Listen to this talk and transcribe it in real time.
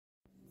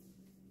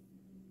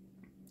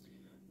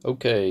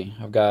Okay,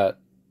 I've got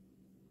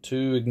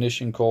two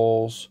ignition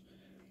coils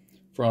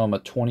from a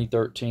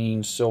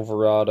 2013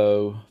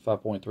 Silverado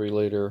 5.3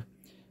 liter.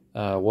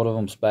 One of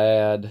them's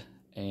bad,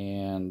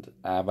 and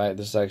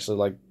this is actually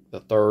like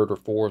the third or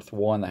fourth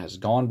one that has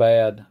gone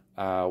bad.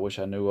 I wish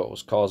I knew what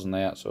was causing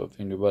that, so if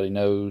anybody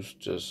knows,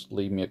 just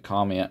leave me a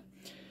comment.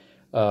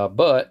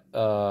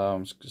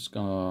 I'm just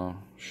going to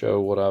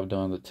show what I've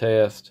done to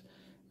test.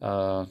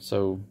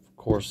 So, of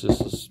course,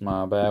 this is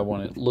my bad one.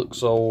 It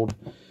looks old.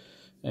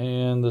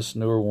 And this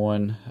newer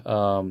one,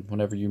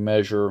 whenever you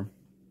measure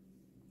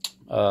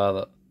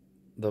the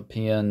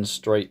pins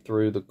straight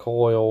through the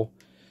coil,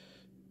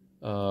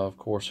 of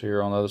course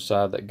here on the other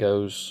side that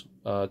goes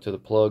to the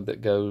plug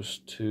that goes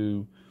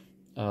to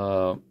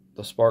the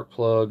spark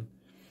plug,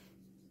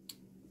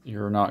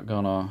 you're not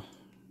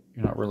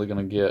really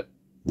gonna get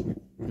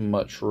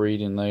much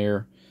reading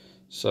there.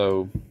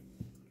 So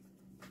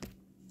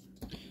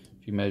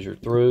if you measure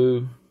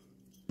through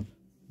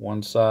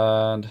one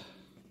side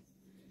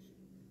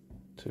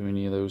to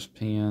any of those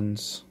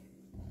pins,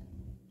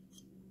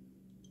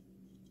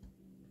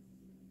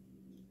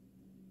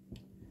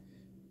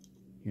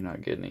 you're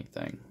not getting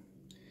anything,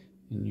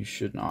 and you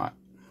should not.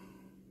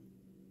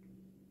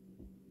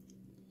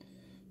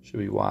 Should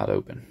be wide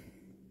open.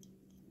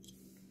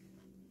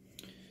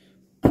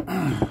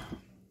 And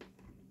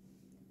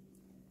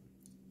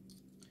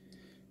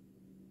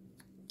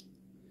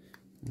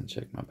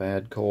check my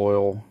bad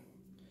coil.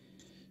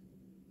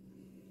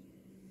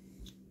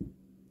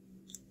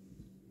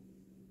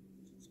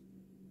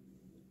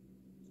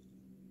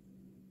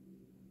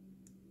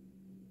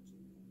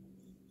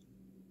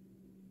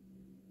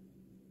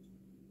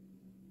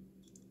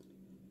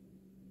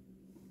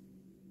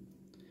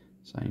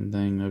 Same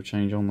thing, no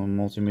change on the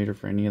multimeter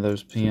for any of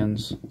those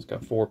pins. It's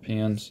got 4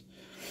 pins.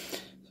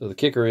 So the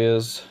kicker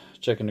is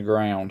checking the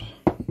ground.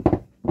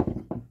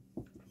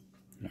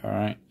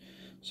 Alright,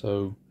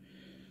 so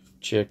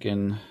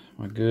checking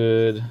my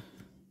good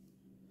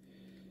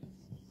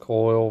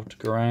coil to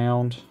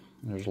ground.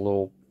 There's a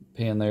little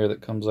pin there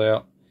that comes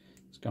out.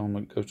 It's going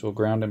to go to a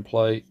grounding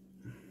plate.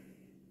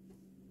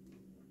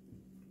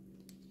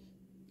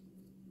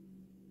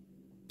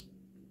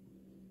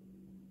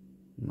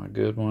 My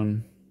good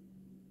one.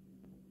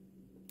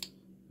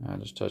 I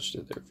just touched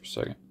it there for a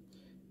second.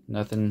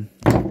 Nothing.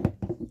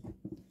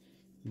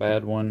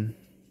 Bad one.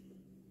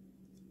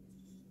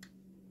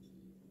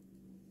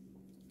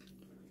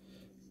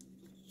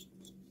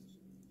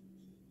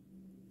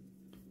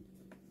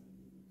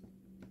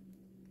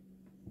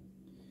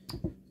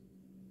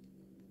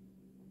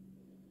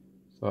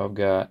 So I've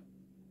got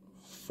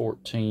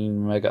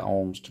 14 mega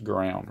ohms to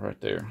ground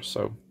right there.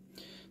 So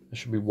it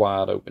should be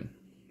wide open.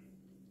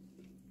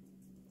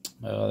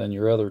 Then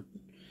your other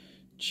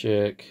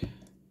check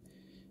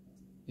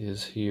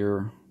is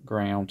here,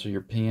 ground to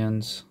your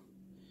pins.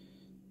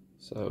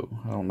 So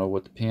I don't know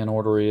what the pin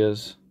order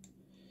is.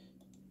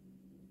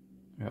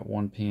 I got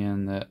one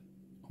pin that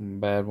on the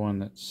bad one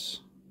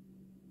that's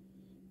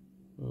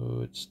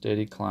it's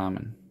steady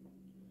climbing.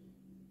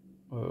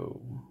 Whoa,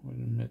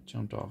 it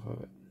jumped off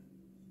of it.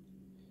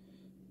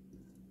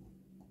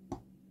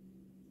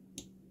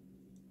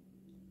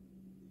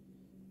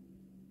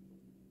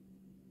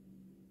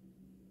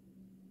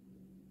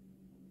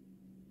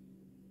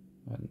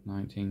 Got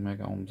 19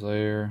 mega ohms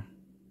there.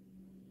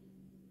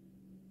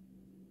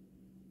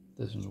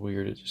 This one's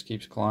weird, it just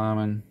keeps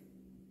climbing.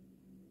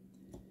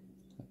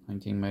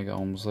 19 mega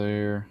ohms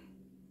there.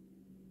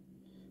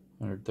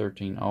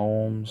 113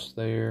 ohms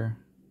there.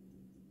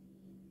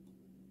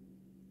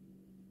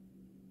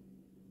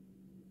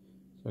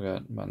 So I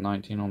got about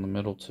 19 on the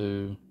middle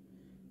too.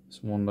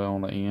 This one down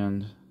on the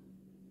end.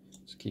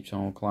 Just keeps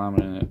on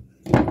climbing in it.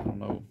 I don't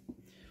know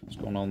what's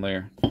going on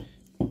there. Of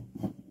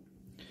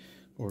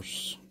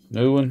course,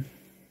 new one.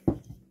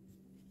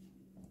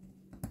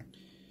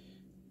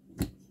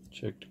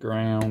 Check the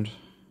ground.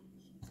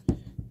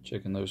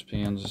 Checking those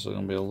pins. This is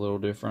going to be a little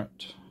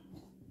different.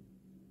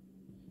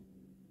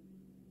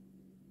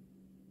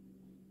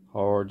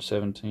 Hard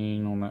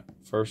 17 on that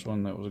first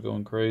one that was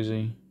going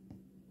crazy.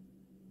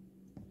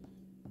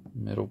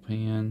 Middle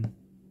pin.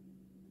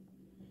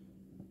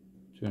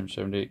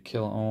 278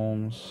 kilo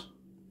ohms.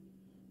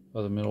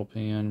 Other middle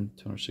pin,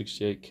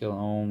 268 kilo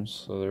ohms.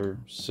 So they're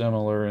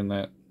similar in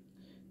that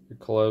you're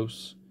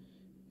close,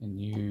 and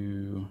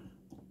you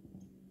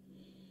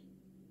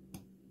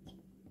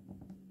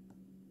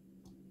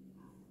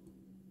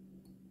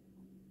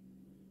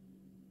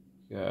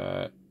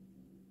got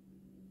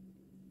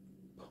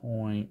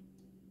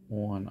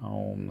 0.1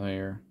 ohm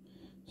there.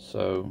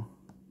 So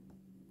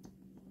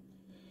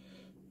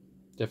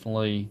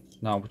definitely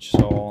not what you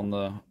saw on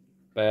the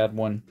bad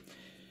one.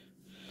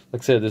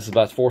 Like I said, this is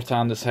about the 4th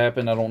time this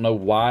happened. I don't know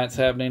why it's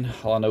happening.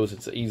 All I know is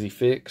it's an easy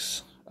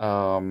fix.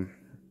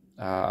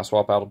 I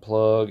swap out a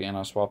plug and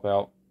I swap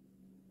out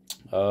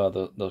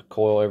the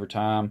coil every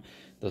time.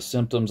 The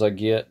symptoms I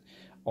get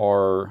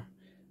are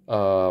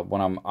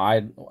when I'm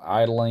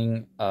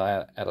idling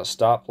at a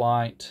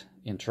stoplight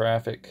in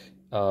traffic.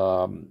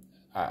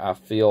 I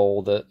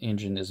feel the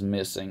engine is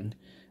missing.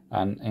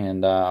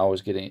 and I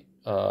always get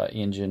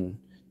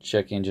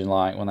check engine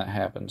light when that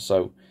happens.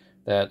 So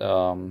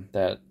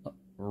that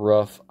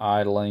rough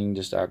idling,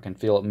 just I can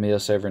feel it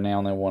miss every now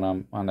and then when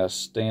I'm on a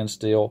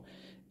standstill.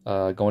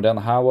 Going down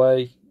the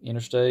highway,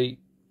 interstate,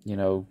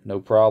 no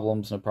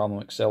problems, no problem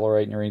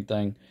accelerating or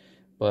anything.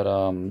 But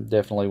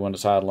definitely when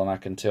it's idling, I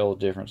can tell the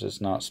difference.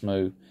 It's not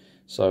smooth.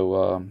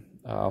 So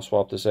I'll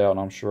swap this out, and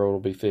I'm sure it'll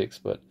be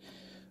fixed. But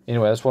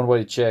anyway, that's one way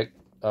to check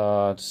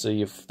to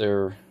see if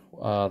the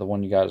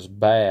one you got is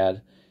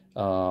bad.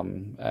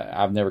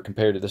 I've never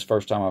compared it. This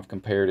first time I've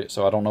compared it,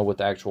 so I don't know what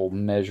the actual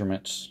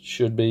measurements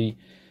should be.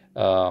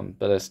 But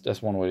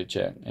that's one way to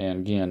check. And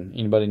again,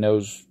 anybody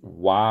knows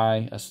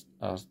why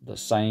the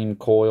same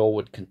coil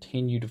would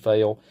continue to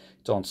fail?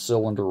 It's on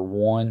cylinder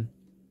 1,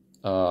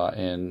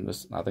 and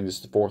I think this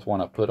is the 4th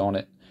one I put on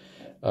it.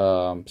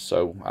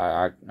 So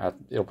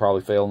it'll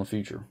probably fail in the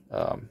future.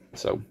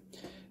 So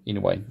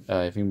anyway,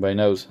 if anybody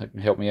knows, it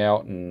can help me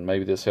out, and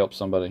maybe this helps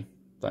somebody.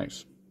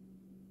 Thanks.